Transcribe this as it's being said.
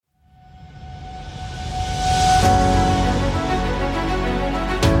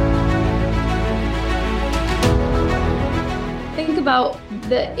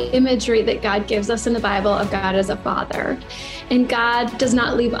the imagery that God gives us in the Bible of God as a father. And God does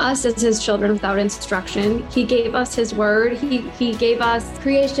not leave us as his children without instruction. He gave us his word. He gave us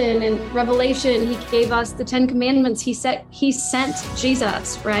creation and revelation. He gave us the 10 commandments. He sent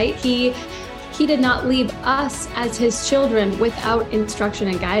Jesus, right? He did not leave us as his children without instruction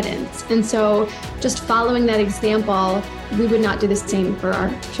and guidance. And so just following that example, we would not do the same for our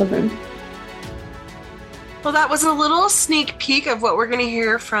children. Well, that was a little sneak peek of what we're going to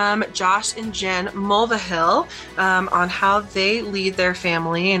hear from Josh and Jen Mulvihill on how they lead their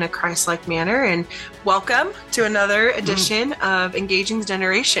family in a Christ-like manner. And welcome to another edition of Engaging the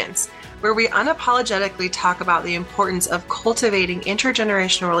Generations, where we unapologetically talk about the importance of cultivating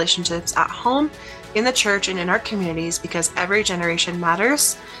intergenerational relationships at home, in the church, and in our communities, because every generation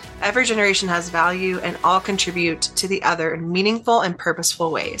matters, every generation has value, and all contribute to the other in meaningful and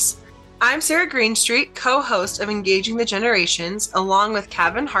purposeful ways. I'm Sarah Greenstreet, co-host of Engaging the Generations, along with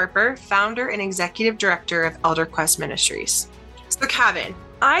Kevin Harper, founder and executive director of Elder Quest Ministries. So Kevin,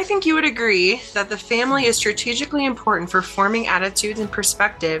 I think you would agree that the family is strategically important for forming attitudes and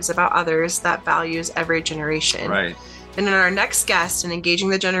perspectives about others that values every generation. Right. And then our next guest in Engaging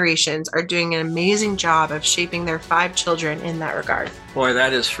the Generations are doing an amazing job of shaping their 5 children in that regard. Boy,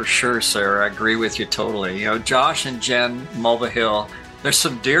 that is for sure, Sarah. I agree with you totally. You know, Josh and Jen Mulvihill, they're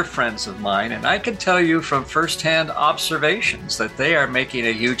some dear friends of mine, and I can tell you from firsthand observations that they are making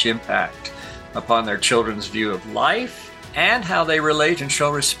a huge impact upon their children's view of life and how they relate and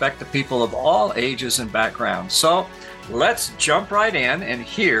show respect to people of all ages and backgrounds. So let's jump right in and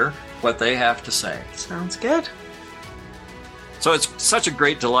hear what they have to say. Sounds good. So it's such a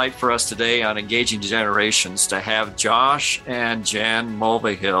great delight for us today on Engaging Generations to have Josh and Jen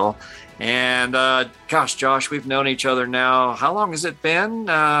Mulvihill. And gosh, Josh, we've known each other now. How long has it been?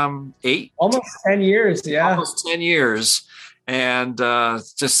 8? Almost 10 years, yeah. Almost 10 years. And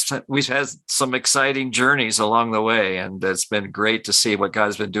just we've had some exciting journeys along the way. And it's been great to see what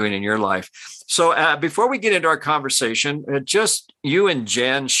God's been doing in your life. So before we get into our conversation, just you and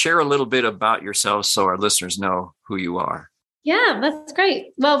Jen share a little bit about yourselves so our listeners know who you are. Yeah, that's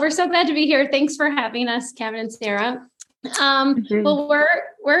great. Well, we're so glad to be here. Thanks for having us, Kevin and Sarah. Well,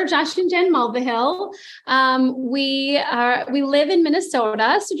 we're Josh and Jen Mulvihill. We live in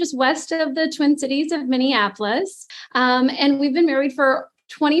Minnesota, so just west of the Twin Cities of Minneapolis. And we've been married for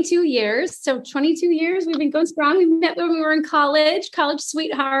 22 years. So 22 years, we've been going strong. We met when we were in college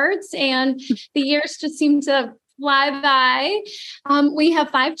sweethearts, and the years just seem to fly by. We have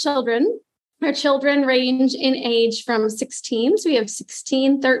 5 children. Our children range in age from 16. So we have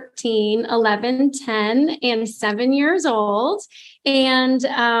 16, 13, 11, 10, and 7 years old. And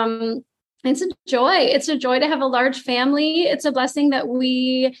it's a joy. It's a joy to have a large family. It's a blessing that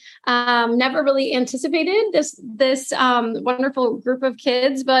we never really anticipated, this wonderful group of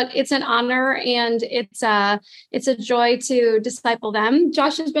kids, but it's an honor and it's a joy to disciple them.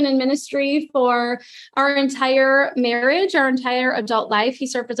 Josh has been in ministry for our entire marriage, our entire adult life. He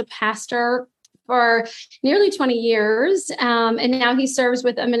served as a pastor for nearly 20 years. And now he serves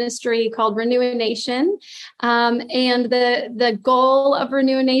with a ministry called Renew a Nation. And the goal of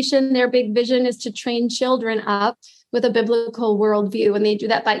Renew a Nation, their big vision is to train children up with a biblical worldview. And they do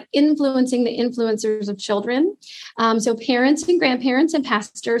that by influencing the influencers of children. So parents and grandparents and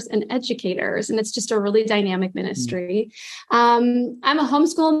pastors and educators. And it's just a really dynamic ministry. I'm a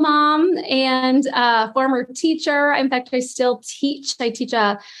homeschool mom and a former teacher. In fact, I still teach. I teach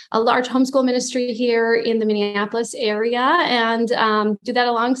a large homeschool ministry here in the Minneapolis area and do that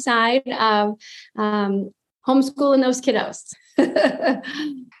alongside homeschooling those kiddos.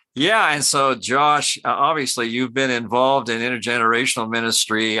 Yeah. And so, Josh, obviously, you've been involved in intergenerational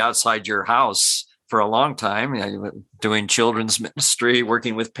ministry outside your house for a long time, doing children's ministry,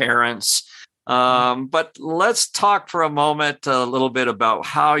 working with parents. But let's talk for a moment a little bit about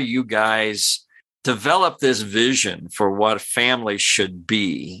how you guys develop this vision for what family should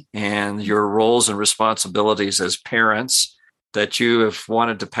be and your roles and responsibilities as parents that you have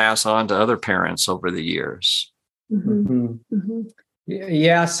wanted to pass on to other parents over the years. Mm-hmm. Mm-hmm.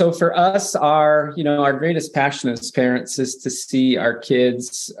 Yeah. So for us, our greatest passion as parents is to see our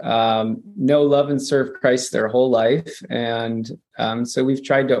kids know, love, and serve Christ their whole life. And so we've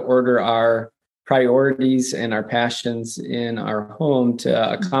tried to order our priorities and our passions in our home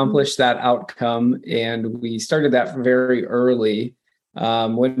to accomplish that outcome. And we started that very early.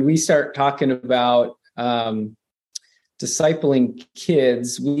 When we start talking about discipling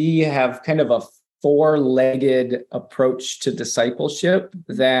kids, we have kind of a 4-legged approach to discipleship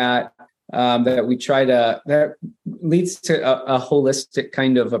that we try to, that leads to a holistic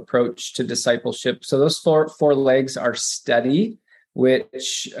kind of approach to discipleship. So those four legs are study,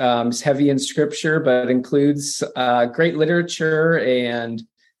 which is heavy in scripture, but includes great literature and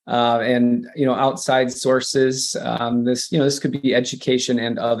outside sources. This could be education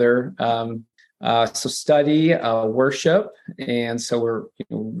and other. So study, worship, and so we're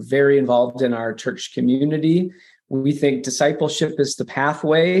very involved in our church community. We think discipleship is the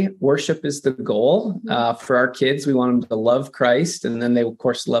pathway, worship is the goal for our kids. We want them to love Christ, and then they, of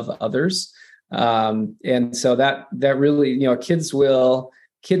course, love others. And so that really,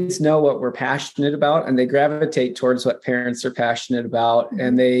 kids know what we're passionate about, and they gravitate towards what parents are passionate about.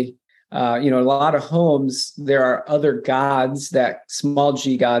 And they, a lot of homes, there are other gods, that small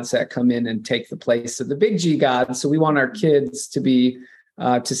g gods, that come in and take the place of the big G God. So we want our kids to be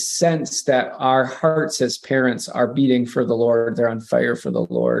to sense that our hearts as parents are beating for the Lord. They're on fire for the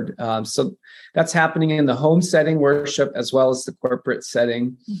Lord. So that's happening in the home setting, worship, as well as the corporate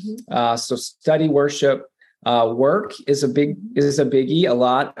setting. So study, worship, work is a biggie. A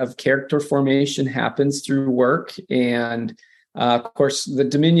lot of character formation happens through work, and of course, the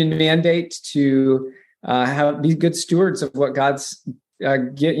Dominion mandate to be good stewards of what God's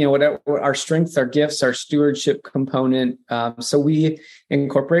what our strengths, our gifts, our stewardship component. So we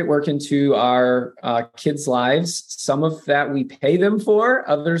incorporate work into our kids' lives. Some of that we pay them for,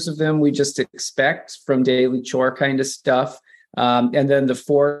 others of them we just expect from daily chore kind of stuff. And then the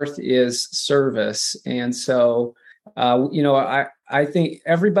fourth is service. And so, I think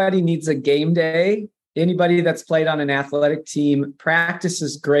everybody needs a game day. Anybody that's played on an athletic team, practice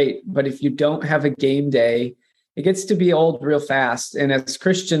is great, but if you don't have a game day, it gets to be old real fast. And as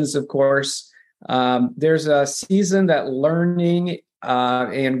Christians, of course, there's a season that learning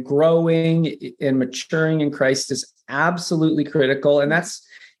and growing and maturing in Christ is absolutely critical. And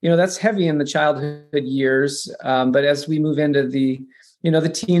that's heavy in the childhood years. But as we move into the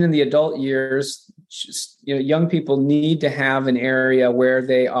teen and the adult years, young people need to have an area where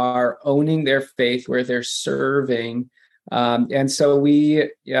they are owning their faith, where they're serving. And so we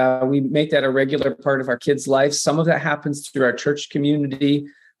make that a regular part of our kids' life. Some of that happens through our church community.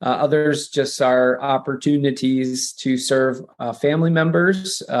 Others just are opportunities to serve family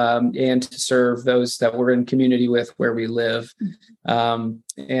members and to serve those that we're in community with where we live.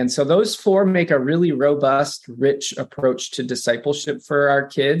 And so those four make a really robust, rich approach to discipleship for our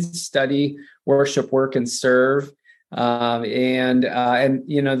kids: study, worship, work, and serve. That.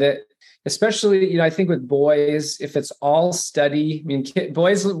 Especially, I think with boys, if it's all study,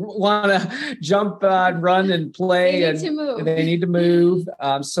 boys want to jump, run, and play, they need to move.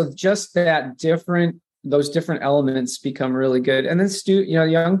 So just those different elements become really good. And then,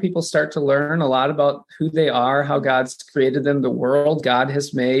 young people start to learn a lot about who they are, how God's created them, the world God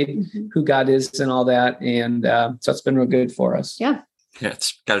has made, who God is, and all that. And so it's been real good for us. Yeah. Yeah,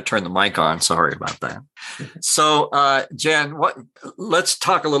 it's got to turn the mic on. Sorry about that. So, Jen, let's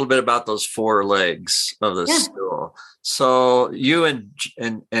talk a little bit about those four legs of the stool. So you and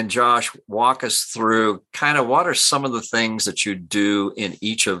Josh, walk us through kind of what are some of the things that you do in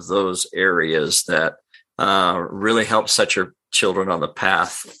each of those areas that really help set your children on the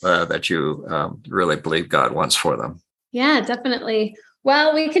path that you really believe God wants for them. Yeah, definitely.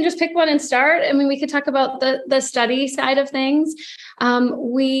 Well, we can just pick one and start. We could talk about the study side of things.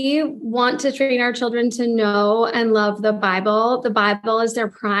 We want to train our children to know and love the Bible. The Bible is their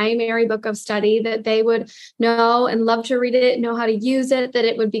primary book of study, that they would know and love to read it, know how to use it, that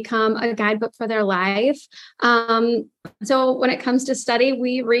it would become a guidebook for their life. So when it comes to study,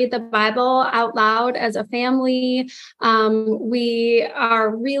 we read the Bible out loud as a family. We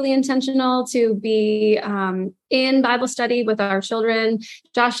are really intentional to be in Bible study with our children.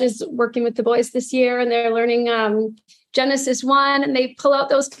 Josh is working with the boys this year, and they're learning Genesis 1, and they pull out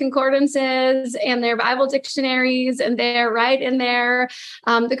those concordances and their Bible dictionaries, and they're right in there.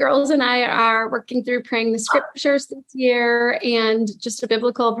 The girls and I are working through praying the scriptures this year, and just a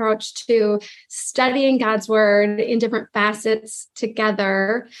biblical approach to studying God's word in different facets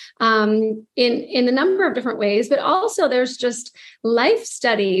together, in a number of different ways. But also there's just life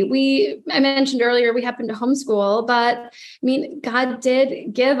study. I mentioned earlier, we happen to homeschool, but God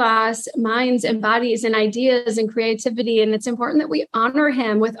did give us minds and bodies and ideas and creativity. And it's important that we honor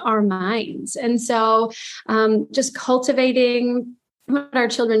him with our minds. And so just cultivating what our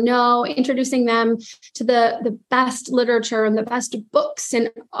children know, introducing them to the best literature and the best books and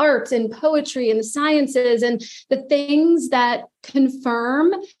art and poetry and the sciences and the things that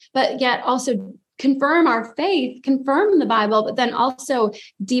confirm, but yet also confirm our faith, confirm the Bible, but then also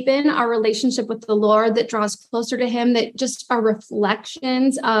deepen our relationship with the Lord, that draws closer to him, that just are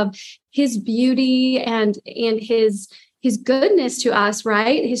reflections of his beauty and his his goodness to us,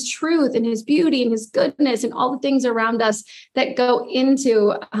 right? His truth and his beauty and his goodness and all the things around us that go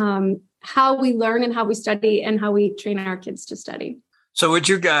into how we learn and how we study and how we train our kids to study. So would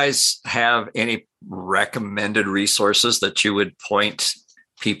you guys have any recommended resources that you would point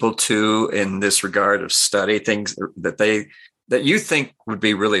people to in this regard of study, things that you think would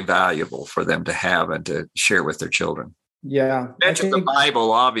be really valuable for them to have and to share with their children? Yeah. You mentioned the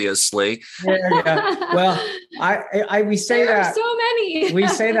Bible, obviously. Yeah. Well, we say there that are so many. we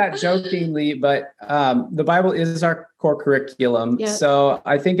say that jokingly, but the Bible is our core curriculum. Yeah. So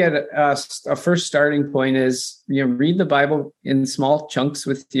I think a first starting point is, read the Bible in small chunks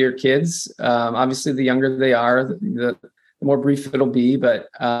with your kids. Obviously, the younger they are, the more brief it'll be. But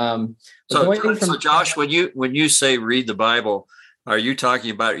so Josh, when you say read the Bible, are you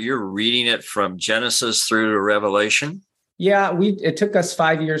talking about you're reading it from Genesis through to Revelation? Yeah, it took us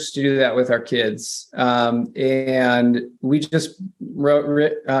 5 years to do that with our kids, and we just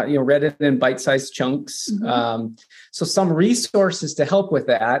read it in bite-sized chunks. Mm-hmm. So some resources to help with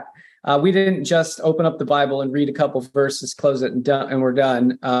that. We didn't just open up the Bible and read a couple verses, close it, and we're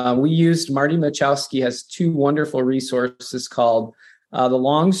done. We used Marty Machowski has two wonderful resources called The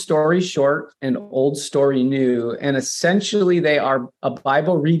Long Story Short and Old Story New, and essentially they are a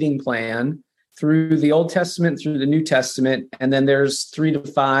Bible reading plan through the Old Testament, through the New Testament, and then there's 3 to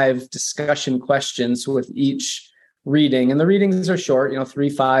 5 discussion questions with each reading. And the readings are short, 3,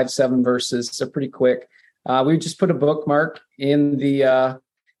 5, 7 verses, so pretty quick. We just put a bookmark in the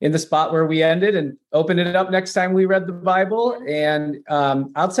spot where we ended and opened it up next time we read the Bible. And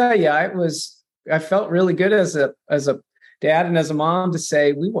I'll tell you, I felt really good as a dad and as a mom to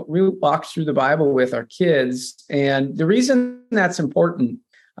say we walked through the Bible with our kids. And the reason that's important,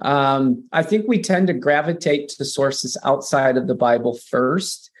 I think we tend to gravitate to sources outside of the Bible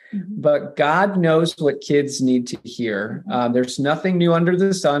first, but God knows what kids need to hear. There's nothing new under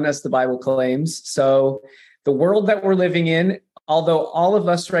the sun, as the Bible claims. So the world that we're living in, although all of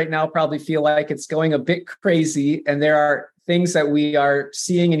us right now probably feel like it's going a bit crazy, and there are things that we are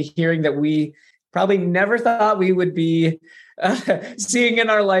seeing and hearing that we probably never thought we would be seeing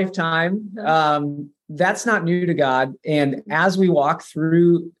in our lifetime. That's not new to God. And as we walk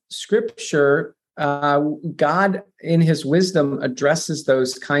through Scripture, God in his wisdom addresses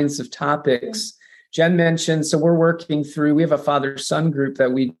those kinds of topics. Jen mentioned, so we have a father-son group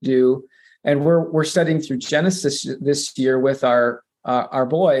that we do, and we're studying through Genesis this year with our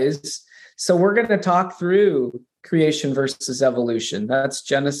boys. So we're going to talk through creation versus evolution. That's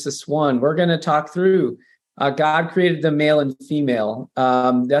Genesis 1. We're going to talk through God created them male and female.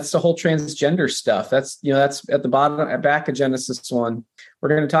 That's the whole transgender stuff. That's at the back of Genesis 1. We're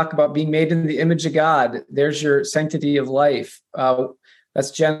going to talk about being made in the image of God. There's your sanctity of life. That's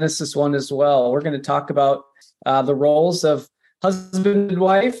Genesis 1 as well. We're going to talk about the roles of husband and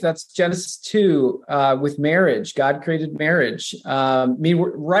wife. That's Genesis 2 with marriage. God created marriage.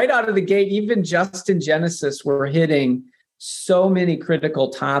 We're right out of the gate, even just in Genesis, we're hitting so many critical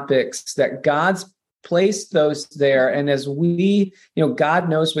topics that God's placed those there. And as we, God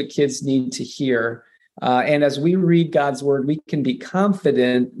knows what kids need to hear. And as we read God's word, we can be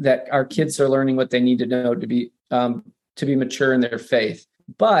confident that our kids are learning what they need to know to be mature in their faith.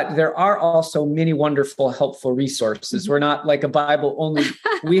 But there are also many wonderful, helpful resources. We're not like a Bible only.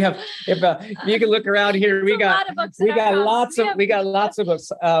 We have, if you can look around here, we got lots of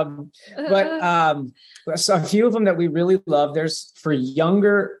books. So a few of them that we really love. There's for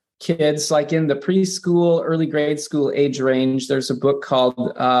younger kids, like in the preschool, early grade school age range. There's a book called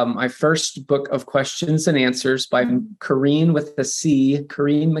My First Book of Questions and Answers by Corrine with a C,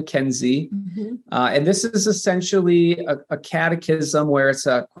 Corrine McKenzie. And this is essentially a catechism where it's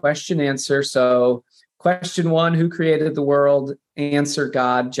a question answer. So question 1, who created the world? Answer,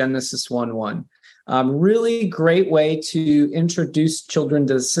 God, Genesis 1:1. Really great way to introduce children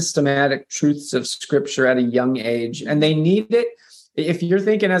to the systematic truths of Scripture at a young age. And they need it. If you're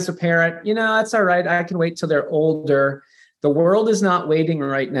thinking as a parent, that's all right, I can wait till they're older. The world is not waiting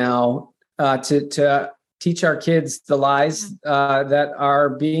right now to teach our kids the lies that are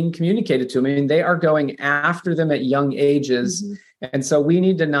being communicated to them. I mean, they are going after them at young ages. And so we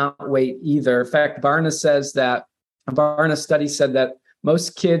need to not wait either. In fact, Barna study said that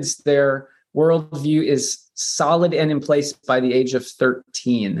most kids, their worldview is solid and in place by the age of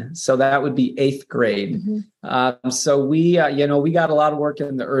 13. So that would be 8th grade. So we got a lot of work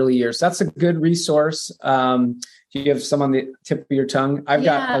in the early years. That's a good resource. Do you have some on the tip of your tongue? I've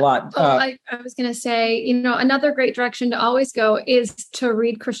got a lot. I was going to say, another great direction to always go is to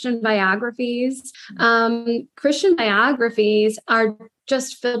read Christian biographies. Christian biographies are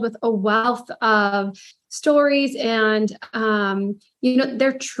just filled with a wealth of stories and,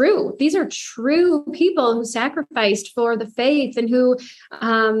 they're true. These are true people who sacrificed for the faith and who,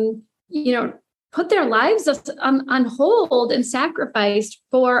 put their lives on hold and sacrificed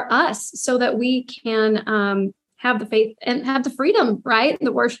for us so that we can have the faith and have the freedom, right? And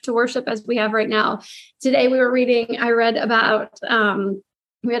the worship to worship as we have right now. Today I read about,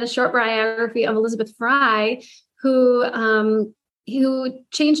 we had a short biography of Elizabeth Fry, who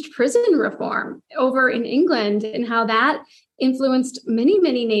changed prison reform over in England and how that influenced many,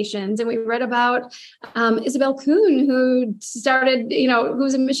 many nations. And we read about Isabel Kuhn, who started, who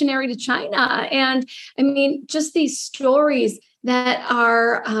was a missionary to China. And I mean, just these stories that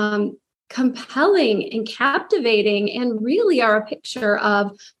are compelling and captivating and really are a picture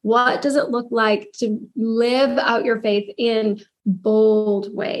of what does it look like to live out your faith in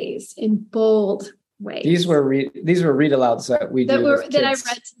bold ways, These were read alouds that we that I read to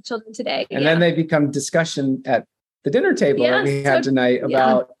the children today. And then they become discussion at the dinner table that we had tonight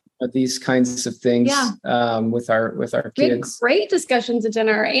about these kinds of things with our kids. We had great discussions at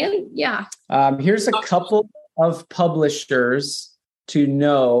dinner. And here's a couple of publishers to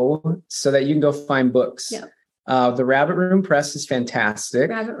know so that you can go find books. Yeah. The Rabbit Room Press is fantastic.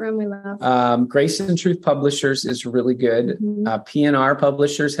 Rabbit Room, we love. Grace and Truth Publishers is really good. Mm-hmm. P&R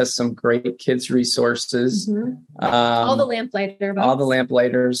Publishers has some great kids resources. Mm-hmm. All the Lamplighter books. All the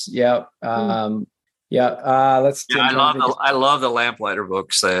Lamplighters. Yep. Let's see. I love the Lamplighter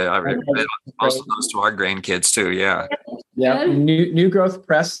books. I read most of those to our grandkids too. Yeah. Yeah. New Growth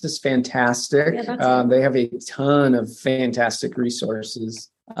Press is fantastic. Yeah, they have a ton of fantastic resources.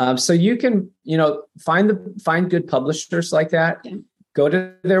 So you can, find good publishers like that. Yeah. Go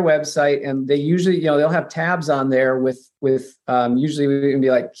to their website, and they usually, they'll have tabs on there with usually we can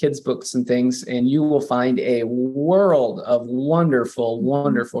be like kids books and things, and you will find a world of wonderful,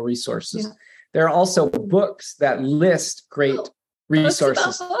 wonderful resources. Yeah. There are also books that list great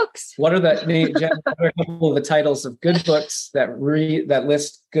resources. Books. What are a couple of the titles of good books that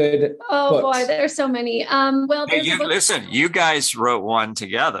list good books? Oh boy, there's so many. Listen, you guys wrote one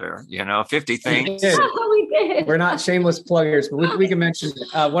together, 50 things. We did. We're not shameless pluggers, but we can mention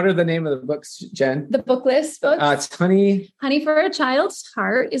what are the name of the books, Jen? The book list books. It's Honey for a Child's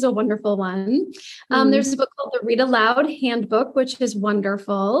Heart is a wonderful one. There's a book called the Read Aloud Handbook, which is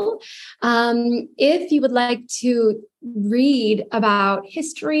wonderful. If you would like to read about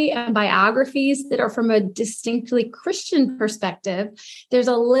history and biographies that are from a distinctly Christian perspective, there's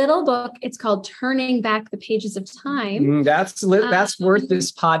a little book. It's called Turning Back the Pages of Time. That's worth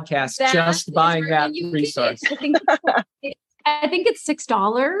this podcast, just buying that resource. I think it's $6,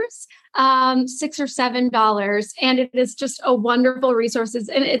 $6 or $7. And it is just a wonderful resources.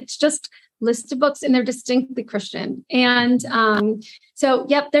 And it's just list of books, and they're distinctly Christian. And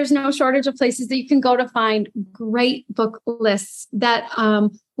there's no shortage of places that you can go to find great book lists that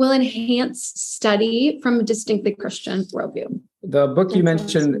will enhance study from a distinctly Christian worldview. The book you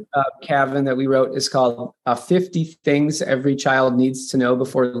mentioned, Kevin, that we wrote is called 50 Things Every Child Needs to Know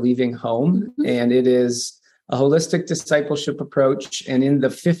Before Leaving Home. Mm-hmm. And it is a holistic discipleship approach. And in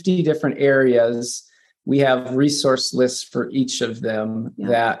the 50 different areas, we have resource lists for each of them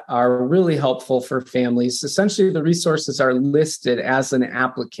that are really helpful for families. Essentially, the resources are listed as an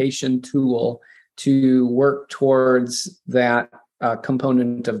application tool to work towards that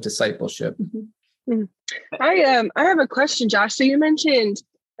component of discipleship. Mm-hmm. I have a question, Josh. So you mentioned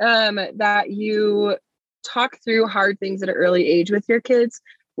that you talk through hard things at an early age with your kids.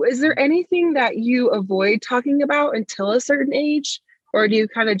 Is there anything that you avoid talking about until a certain age, or do you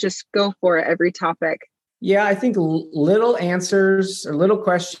kind of just go for it every topic? Yeah, I think little answers or little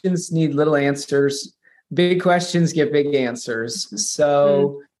questions need little answers. Big questions get big answers.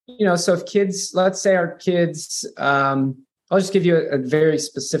 So, so if kids, let's say our kids, I'll just give you a very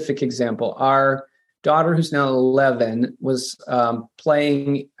specific example. Our daughter, who's now 11, was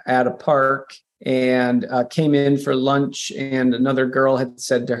playing at a park and came in for lunch, and another girl had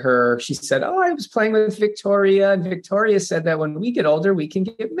said to her, she said, "Oh, I was playing with Victoria, and Victoria said that when we get older, we can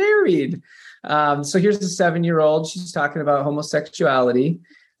get married." So here's a 7-year-old. She's talking about homosexuality.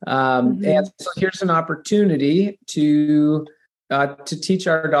 And so here's an opportunity to teach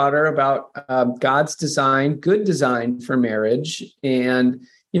our daughter about God's design, good design for marriage. And,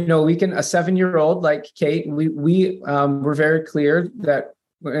 we can, a 7-year-old like Kate, we were very clear that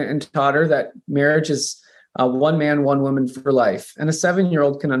and taught her that marriage is one man, one woman for life. And a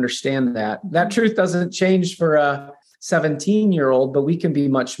 7-year-old can understand that. That truth doesn't change for a 17-year-old, but we can be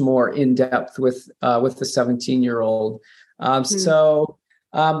much more in depth with the 17-year-old. So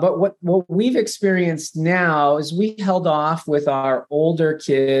But what we've experienced now is we held off with our older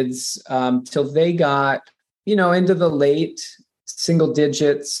kids till they got, into the late single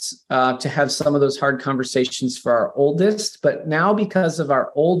digits to have some of those hard conversations for our oldest. But now, because of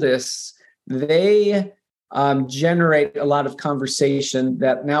our oldest, they generate a lot of conversation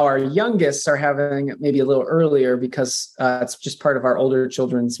that now our youngest are having maybe a little earlier because it's just part of our older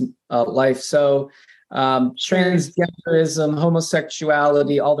children's life. So transgenderism,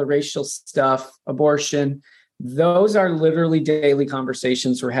 homosexuality, all the racial stuff, abortion, those are literally daily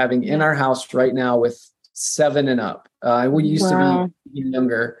conversations we're having in our house right now with 7 and up. We used to be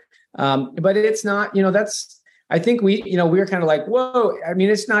younger. But it's not, I think we were kind of like, whoa, I mean,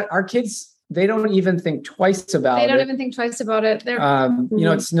 it's not our kids. They don't even think twice about it. They don't even think twice about it. They're,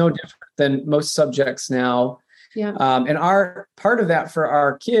 it's no different than most subjects now. Yeah. And our part of that for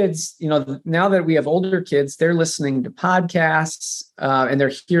our kids, now that we have older kids, they're listening to podcasts and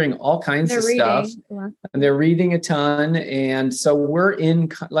they're hearing all kinds of stuff, and they're reading a ton. And so we're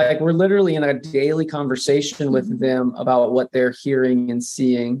literally in a daily conversation with them about what they're hearing and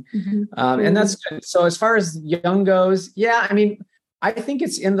seeing. And that's good. So as far as young goes, I think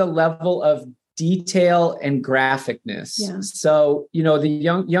it's in the level of detail and graphicness. Yeah. So,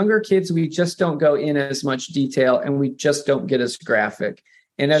 the younger kids, we just don't go in as much detail and we just don't get as graphic.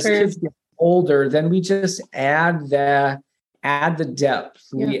 And as kids get older, then we just add the depth.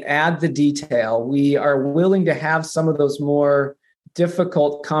 Yeah. We add the detail. We are willing to have some of those more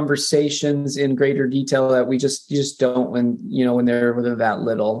difficult conversations in greater detail that we just don't when they're that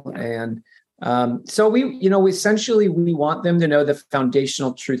little. And so we essentially we want them to know the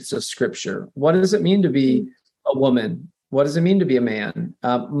foundational truths of Scripture. What does it mean to be a woman? What does it mean to be a man?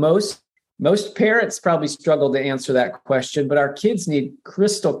 Most parents probably struggle to answer that question, but our kids need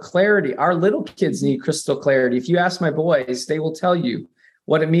crystal clarity. Our little kids need crystal clarity. If you ask my boys, they will tell you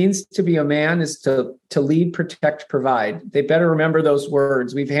what it means to be a man is to lead, protect, provide. They better remember those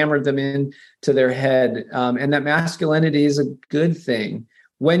words. We've hammered them into their head, and that masculinity is a good thing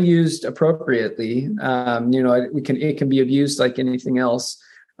when used appropriately. It can be abused like anything else.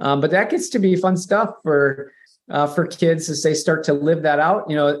 But that gets to be fun stuff for kids as they start to live that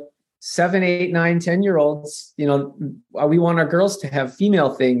out. 7, 8, 9, 10-year-olds, we want our girls to have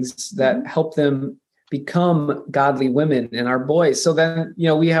female things that help them become godly women, and our boys. So then,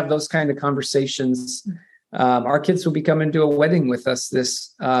 we have those kind of conversations. Our kids will be coming to a wedding with us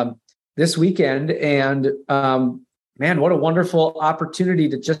this weekend. And, man, what a wonderful opportunity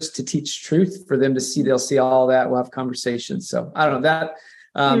to teach truth for them to see. They'll see all that. We'll have conversations. So I don't know that.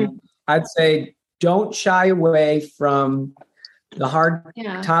 I'd say don't shy away from the hard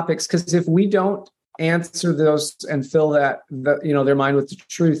topics, because if we don't answer those and fill their mind with the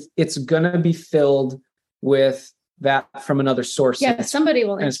truth, it's going to be filled with that from another source. Yeah, somebody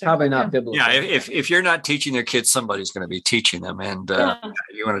will answer. And it's probably not biblical. Yeah, if you're not teaching their kids, somebody's going to be teaching them. And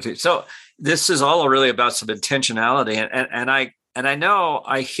you want to teach. So this is all really about some intentionality. And I know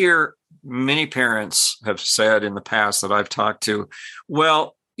I hear many parents have said in the past that I've talked to,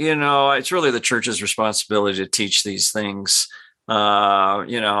 well, it's really the church's responsibility to teach these things.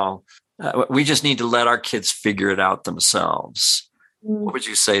 We just need to let our kids figure it out themselves. What would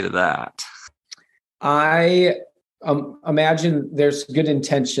you say to that? I imagine there's good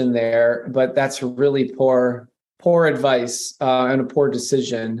intention there, but that's really poor advice and a poor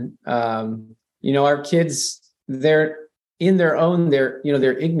decision. Our kids, they're in their own, they're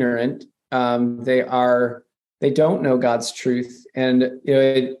ignorant. They don't know God's truth. And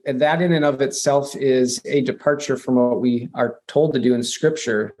that in and of itself is a departure from what we are told to do in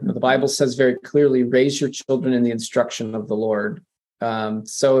Scripture. The Bible says very clearly, raise your children in the instruction of the Lord.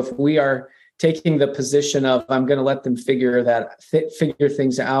 So if we are taking the position of, I'm going to let them figure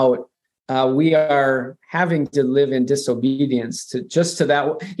things out, we are having to live in disobedience to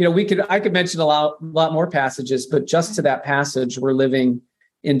that. I could mention a lot more passages, but just to that passage, we're living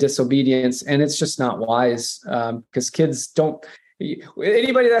in disobedience, and it's just not wise, because kids don't.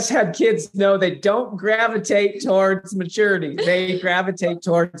 Anybody that's had kids know they don't gravitate towards maturity. They gravitate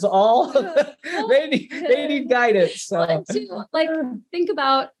towards they need guidance. So. Think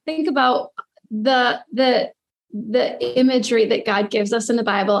about the imagery that God gives us in the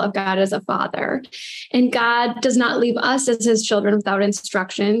Bible of God as a father. And God does not leave us as his children without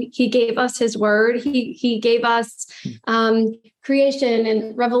instruction. He gave us his word. He gave us creation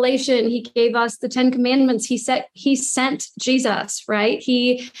and revelation. He gave us the 10 commandments. He sent Jesus, right?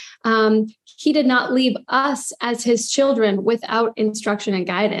 He did not leave us as his children without instruction and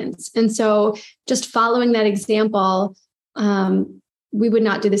guidance. And so just following that example, we would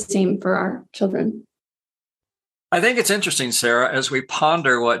not do the same for our children. I think it's interesting, Sarah, as we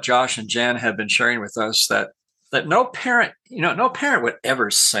ponder what Josh and Jen have been sharing with us, that no parent would ever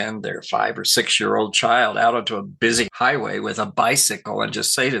send their 5 or 6-year-old child out onto a busy highway with a bicycle and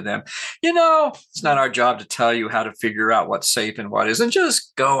just say to them, it's not our job to tell you how to figure out what's safe and what isn't.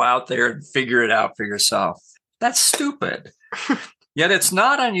 Just go out there and figure it out for yourself. That's stupid. Yet it's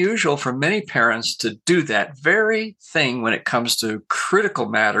not unusual for many parents to do that very thing when it comes to critical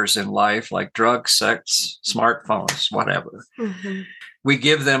matters in life, like drugs, sex, smartphones, whatever. Mm-hmm. We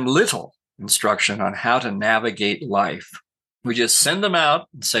give them little instruction on how to navigate life. We just send them out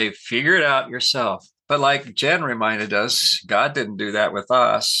and say, figure it out yourself. But like Jen reminded us, God didn't do that with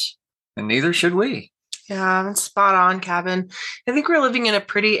us, and neither should we. Yeah, spot on, Kevin. I think we're living in a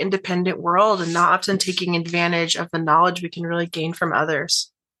pretty independent world and not often taking advantage of the knowledge we can really gain from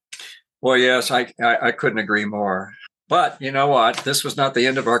others. Well, yes, I couldn't agree more. But you know what? This was not the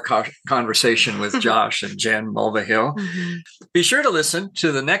end of our conversation with Josh and Jen Mulvihill. Mm-hmm. Be sure to listen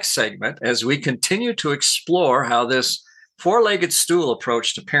to the next segment as we continue to explore how this 4-legged stool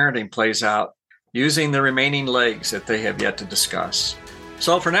approach to parenting plays out using the remaining legs that they have yet to discuss.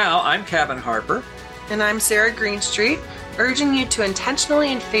 So for now, I'm Kevin Harper. And I'm Sarah Greenstreet, urging you to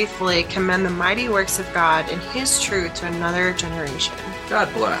intentionally and faithfully commend the mighty works of God and His truth to another generation.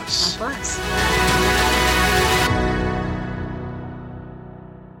 God bless. God bless.